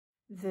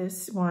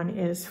This one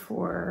is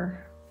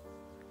for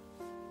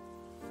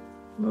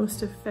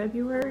most of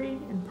February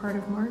and part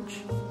of March.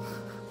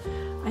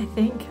 I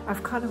think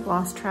I've kind of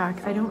lost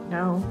track. I don't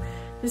know.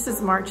 This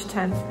is March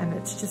 10th and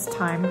it's just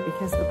timed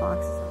because the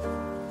box is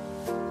open.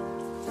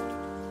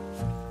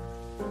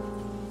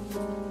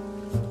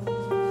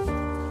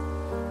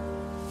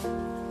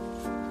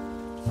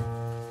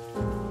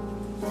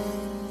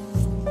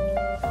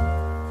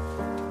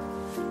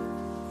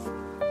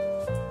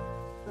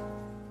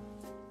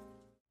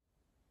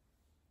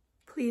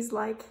 Please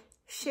like,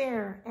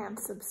 share, and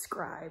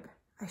subscribe.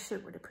 I sure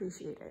would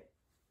appreciate it.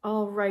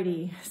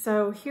 Alrighty,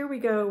 so here we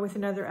go with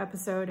another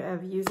episode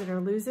of Use It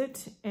or Lose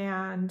It,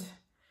 and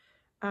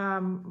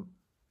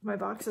my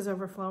box is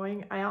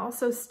overflowing. I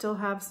also still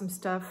have some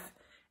stuff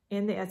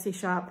in the Etsy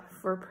shop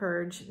for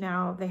Purge.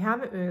 Now, they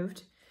haven't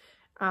moved.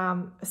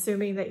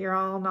 Assuming that you're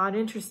all not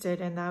interested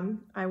in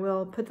them, I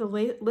will put the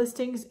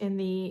listings in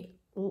the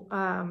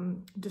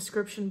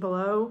description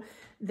below.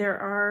 There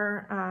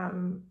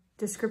are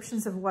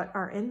descriptions of what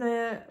are in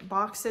the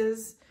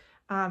boxes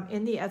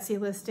in the Etsy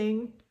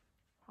listing.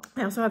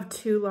 I also have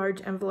 2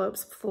 large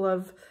envelopes full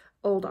of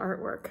old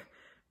artwork.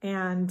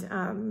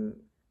 And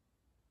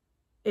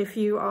if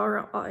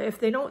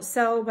they don't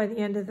sell by the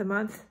end of the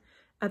month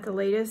at the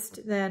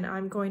latest, then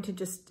I'm going to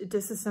just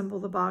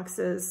disassemble the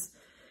boxes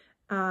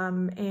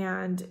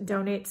and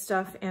donate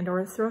stuff and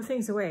or throw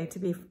things away, to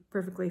be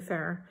perfectly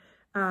fair.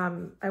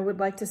 I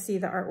would like to see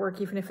the artwork,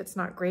 even if it's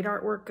not great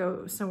artwork,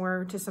 go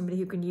somewhere to somebody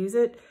who can use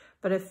it.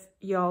 But if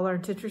y'all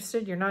aren't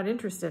interested, you're not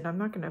interested. I'm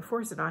not going to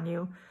force it on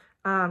you.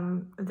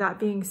 That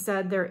being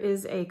said, there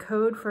is a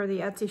code for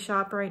the Etsy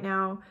shop right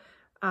now.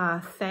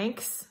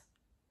 Thanks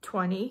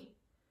 20,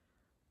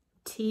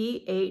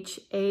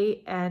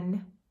 THANKS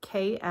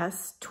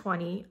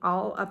 20,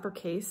 all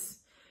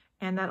uppercase.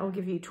 And that will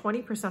give you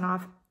 20%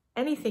 off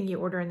anything you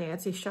order in the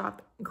Etsy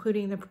shop,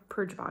 including the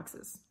Purge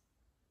boxes.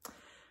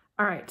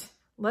 All right,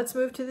 let's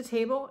move to the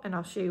table and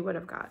I'll show you what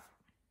I've got.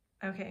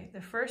 Okay, the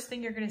first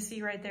thing you're going to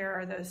see right there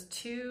are those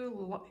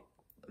 2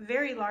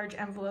 very large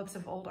envelopes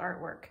of old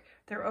artwork.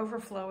 They're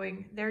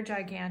overflowing, they're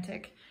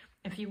gigantic.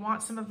 If you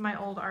want some of my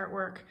old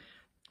artwork,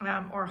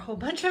 or a whole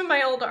bunch of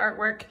my old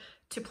artwork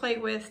to play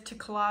with, to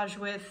collage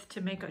with,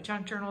 to make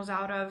junk journals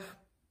out of,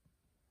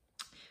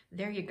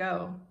 there you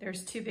go.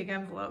 There's 2 big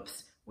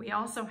envelopes. We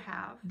also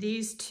have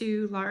these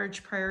 2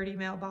 large priority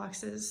mail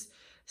boxes,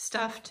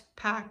 stuffed,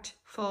 packed,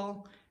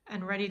 full,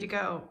 and ready to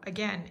go.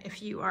 Again,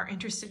 if you are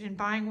interested in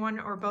buying one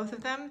or both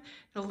of them,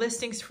 the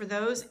listings for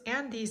those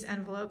and these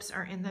envelopes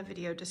are in the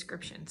video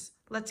descriptions.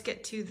 Let's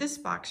get to this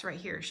box right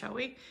here, shall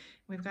we?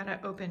 We've got an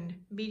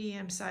open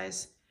medium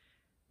size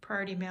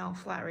priority mail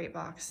flat rate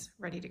box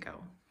ready to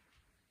go.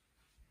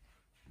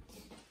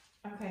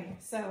 Okay,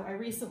 so I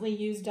recently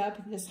used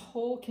up this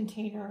whole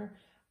container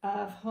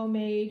of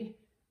homemade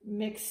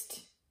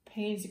mixed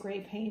Payne's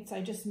gray paints.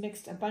 I just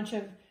mixed a bunch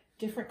of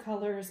different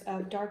colors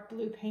of dark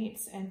blue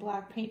paints and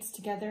black paints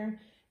together,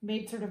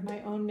 made sort of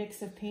my own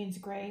mix of Payne's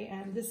gray,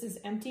 and this is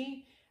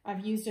empty.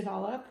 I've used it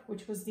all up,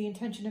 which was the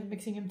intention of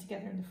mixing them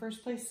together in the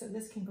first place, so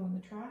this can go in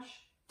the trash.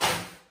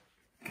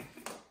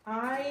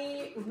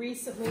 I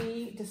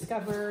recently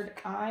discovered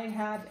I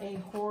have a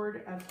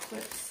hoard of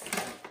clips,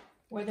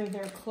 whether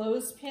they're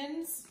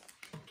clothespins,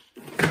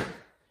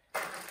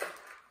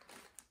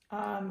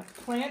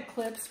 plant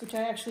clips, which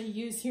I actually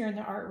use here in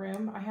the art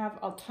room. I have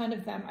a ton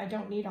of them. I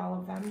don't need all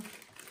of them.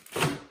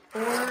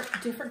 Or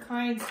different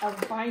kinds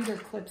of binder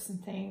clips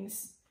and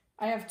things.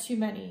 I have too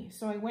many.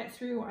 So I went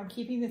through, I'm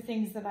keeping the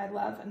things that I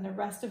love, and the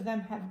rest of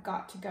them have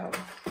got to go.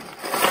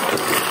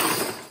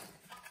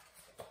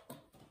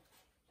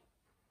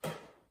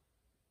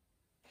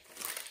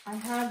 I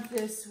have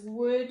this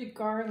wood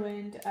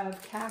garland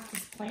of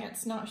cactus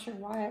plants. Not sure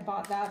why I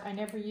bought that. I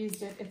never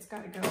used it. It's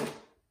got to go.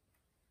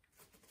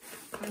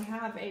 I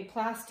have a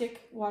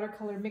plastic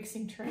watercolor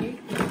mixing tray.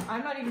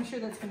 I'm not even sure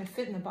that's going to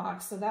fit in the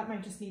box, so that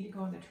might just need to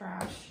go in the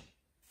trash.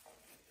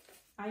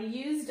 I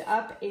used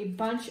up a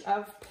bunch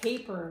of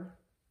paper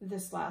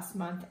this last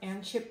month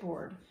and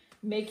chipboard,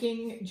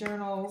 making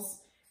journals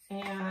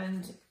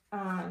and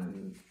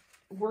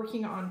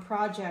working on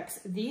projects.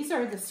 These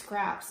are the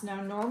scraps.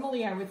 Now,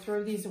 normally I would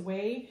throw these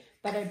away,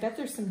 but I bet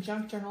there's some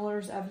junk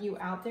journalers of you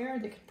out there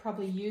that could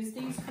probably use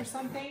these for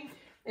something.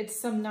 It's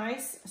some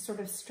nice sort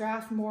of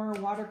Strathmore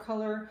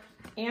watercolor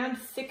and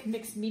thick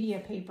mixed media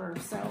paper.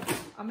 So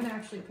I'm going to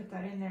actually put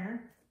that in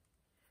there.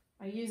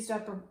 I used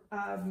up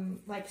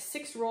like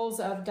 6 rolls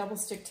of double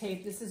stick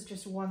tape. This is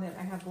just one that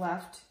I have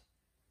left.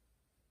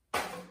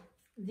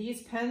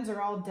 These pens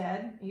are all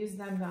dead. I used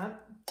them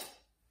up.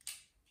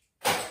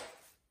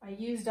 I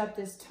used up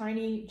this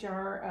tiny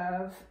jar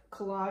of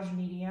collage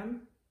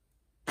medium.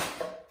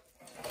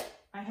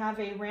 I have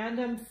a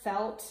random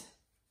felt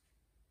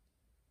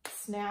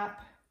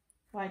snap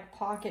like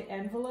pocket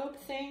envelope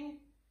thing.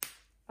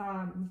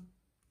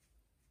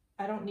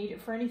 I don't need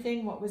it for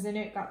anything. What was in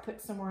it got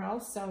put somewhere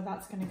else, so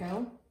that's gonna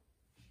go.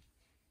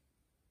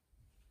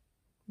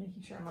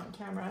 Making sure I'm on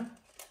camera.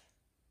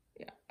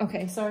 Yeah.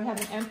 Okay, so I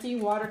have an empty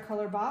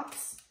watercolor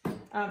box.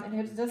 And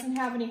it doesn't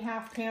have any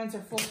half pans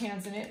or full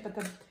pans in it, but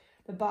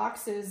the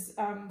box is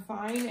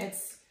fine.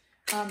 It's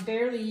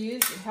barely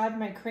used. It had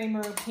my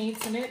Kramer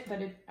paints in it,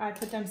 but I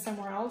put them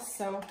somewhere else,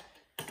 so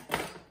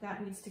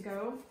that needs to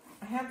go.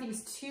 I have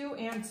these 2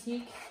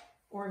 antique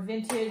or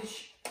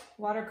vintage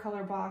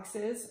watercolor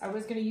boxes. I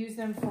was going to use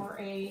them for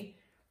a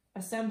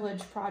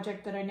assemblage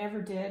project, but I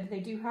never did. They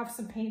do have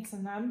some paints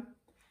in them.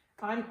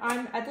 I'm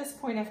at this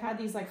point, I've had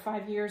these like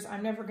 5 years.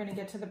 I'm never going to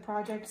get to the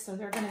project, so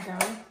they're going to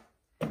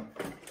go.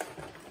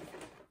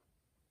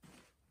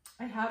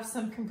 I have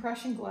some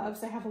compression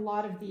gloves. I have a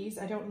lot of these.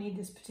 I don't need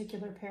this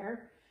particular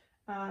pair.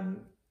 I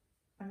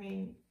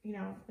mean, you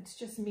know, it's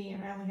just me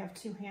and I only have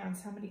 2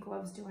 hands. How many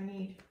gloves do I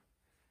need?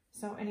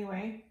 So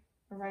anyway,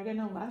 a right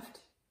and a left.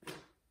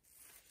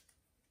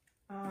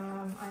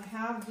 I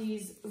have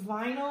these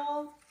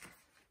vinyl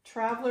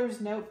Traveler's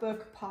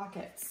Notebook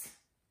pockets.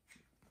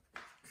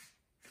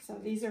 So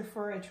these are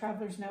for a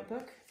traveler's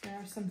notebook. There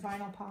are some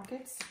vinyl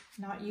pockets,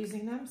 not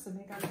using them, so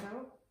they gotta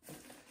go.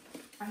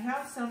 I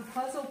have some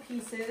puzzle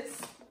pieces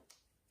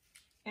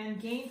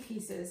and game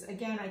pieces.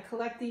 Again, I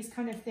collect these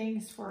kind of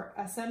things for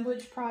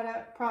assemblage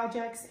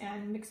projects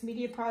and mixed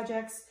media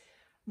projects.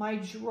 My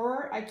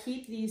drawer I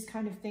keep these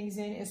kind of things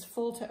in is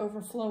full to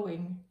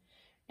overflowing.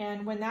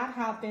 And when that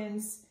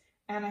happens,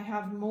 and I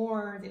have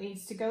more that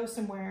needs to go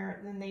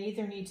somewhere, then they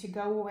either need to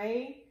go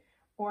away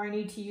or I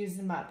need to use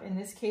them up. In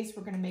this case,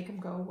 we're going to make them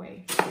go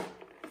away.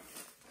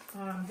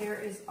 There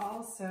is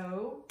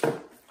also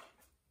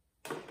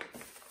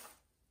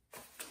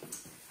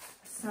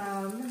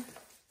some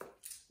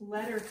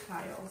letter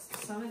tiles.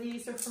 Some of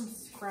these are from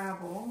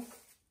Scrabble.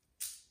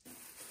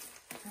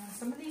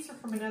 Some of these are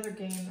from another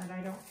game that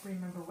I don't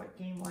remember what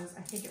game was.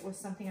 I think it was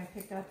something I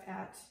picked up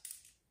at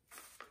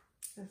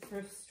the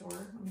thrift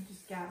store. Let me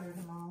just gather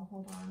them all.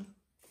 Hold on.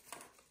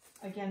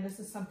 Again, this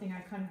is something I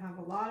kind of have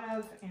a lot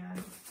of,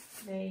 and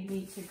they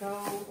need to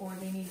go or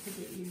they need to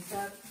get used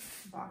up.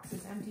 The box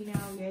is empty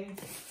now, yay.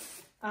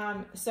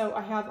 So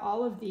I have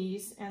all of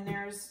these, and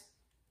there's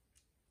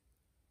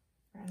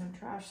random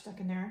trash stuck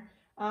in there.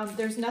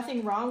 There's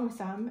nothing wrong with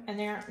them, and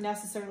they aren't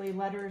necessarily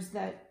letters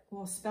that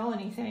will spell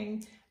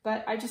anything,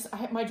 but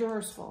my drawer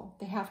is full.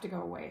 They have to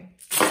go away.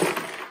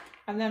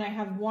 And then I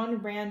have one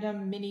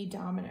random mini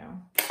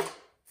domino.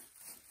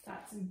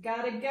 That's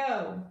gotta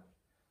go.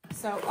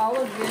 So all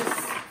of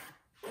this,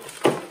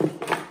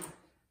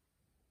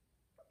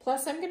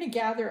 plus I'm gonna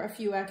gather a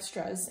few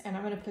extras and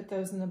I'm gonna put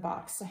those in the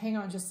box. So hang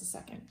on just a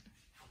second.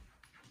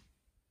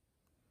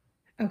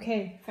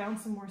 Okay, found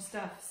some more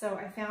stuff. So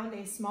I found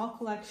a small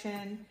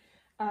collection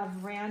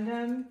of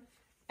random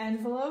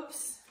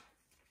envelopes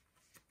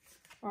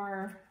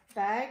or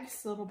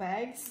bags, little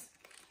bags,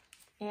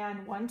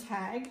 and one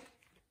tag.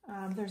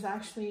 There's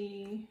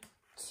actually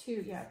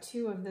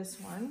two of this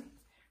one.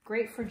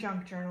 Great for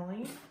junk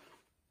journaling.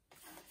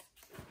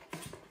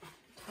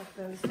 Tuck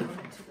those down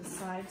to the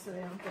side so they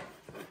don't get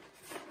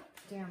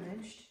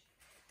damaged.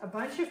 A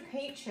bunch of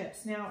paint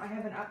chips. Now I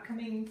have an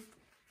upcoming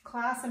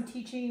class I'm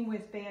teaching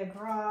with Bea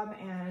Grob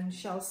and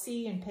Shel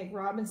C and Peg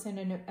Robinson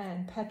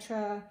and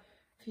Petra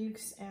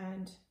Fuchs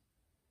and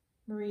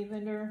Marie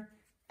Linder.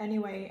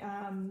 Anyway,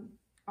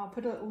 I'll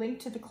put a link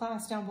to the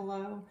class down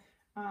below.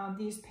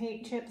 These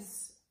paint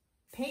chips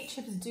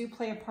do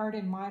play a part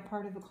in my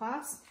part of the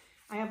class.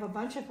 I have a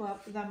bunch of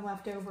them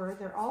left over.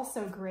 They're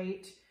also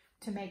great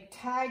to make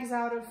tags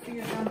out of for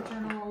your junk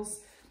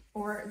journals,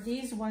 or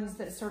these ones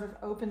that sort of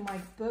open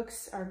like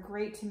books are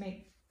great to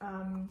make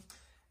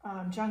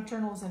junk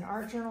journals and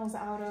art journals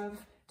out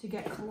of, to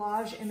get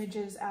collage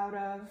images out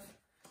of.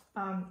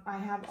 I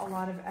have a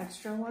lot of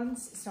extra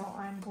ones, so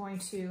I'm going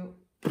to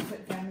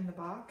put them in the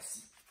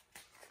box.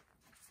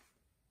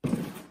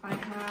 I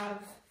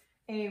have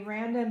a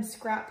random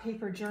scrap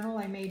paper journal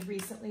I made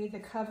recently. The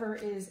cover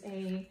is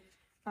a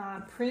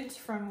print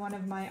from one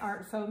of my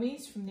Art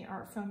Foamies from the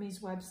Art Foamies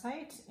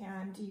website,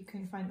 and you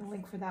can find the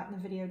link for that in the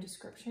video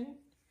description.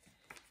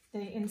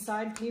 The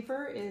inside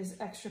paper is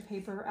extra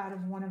paper out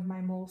of one of my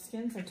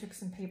moleskins. I took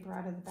some paper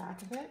out of the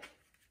back of it.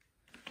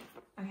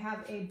 I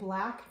have a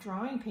black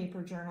drawing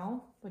paper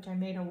journal, which I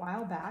made a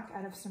while back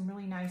out of some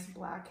really nice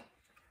black,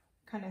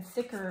 kind of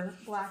thicker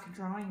black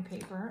drawing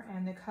paper,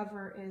 and the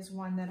cover is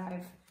one that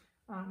I've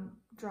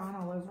drawn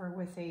all over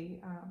with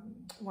a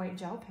white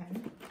gel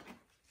pen.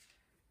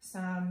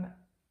 Some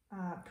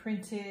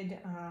printed,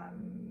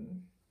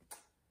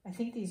 I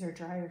think these are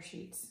dryer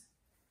sheets,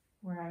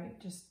 where I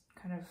just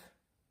kind of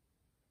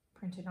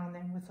printed on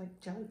them with like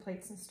jelly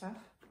plates and stuff.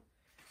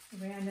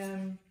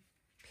 Random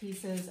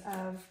pieces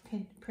of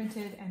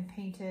printed and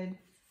painted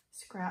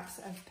scraps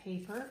of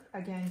paper.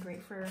 Again,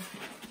 great for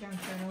junk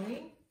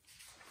journaling.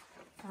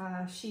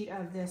 A sheet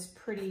of this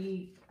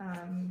pretty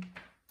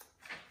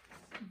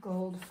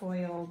gold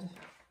foiled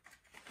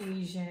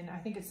Asian, I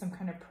think it's some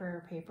kind of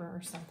prayer paper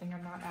or something.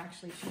 I'm not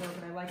actually sure,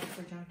 but I like it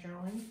for junk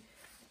journaling.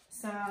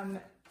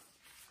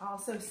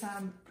 Also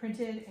some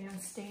printed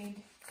and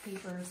stained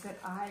papers that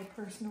I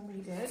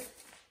personally did.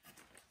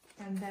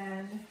 And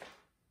then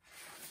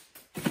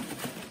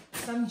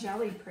some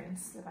jelly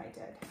prints that I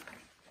did.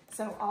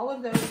 So all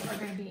of those are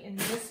going to be in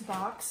this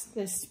box.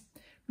 This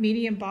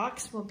medium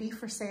box will be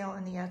for sale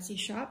in the Etsy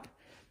shop.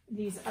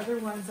 These other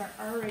ones are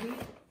already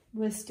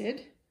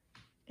listed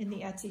in the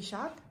Etsy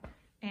shop.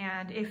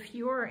 And if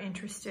you're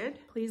interested,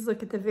 please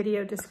look at the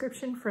video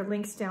description for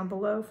links down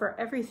below for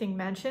everything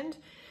mentioned.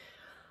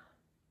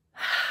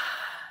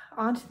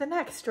 On to the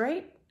next,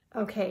 right?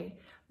 Okay,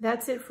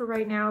 that's it for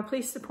right now.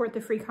 Please support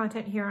the free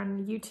content here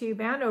on YouTube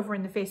and over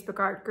in the Facebook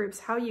art groups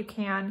how you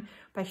can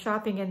by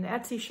shopping in the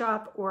Etsy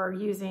shop or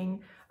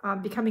using,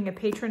 becoming a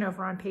patron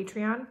over on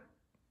Patreon.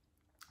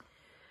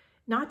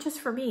 Not just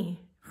for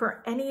me,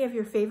 for any of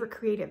your favorite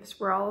creatives.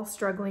 We're all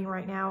struggling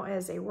right now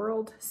as a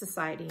world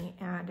society,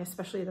 and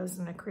especially those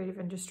in the creative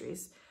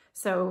industries.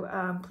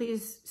 So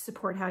please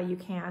support how you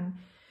can.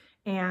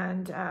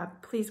 And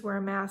please wear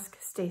a mask,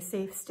 stay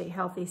safe, stay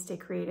healthy, stay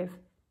creative.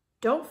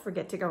 Don't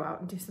forget to go out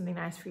and do something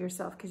nice for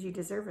yourself because you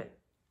deserve it.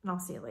 And I'll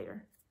see you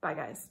later. Bye,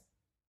 guys.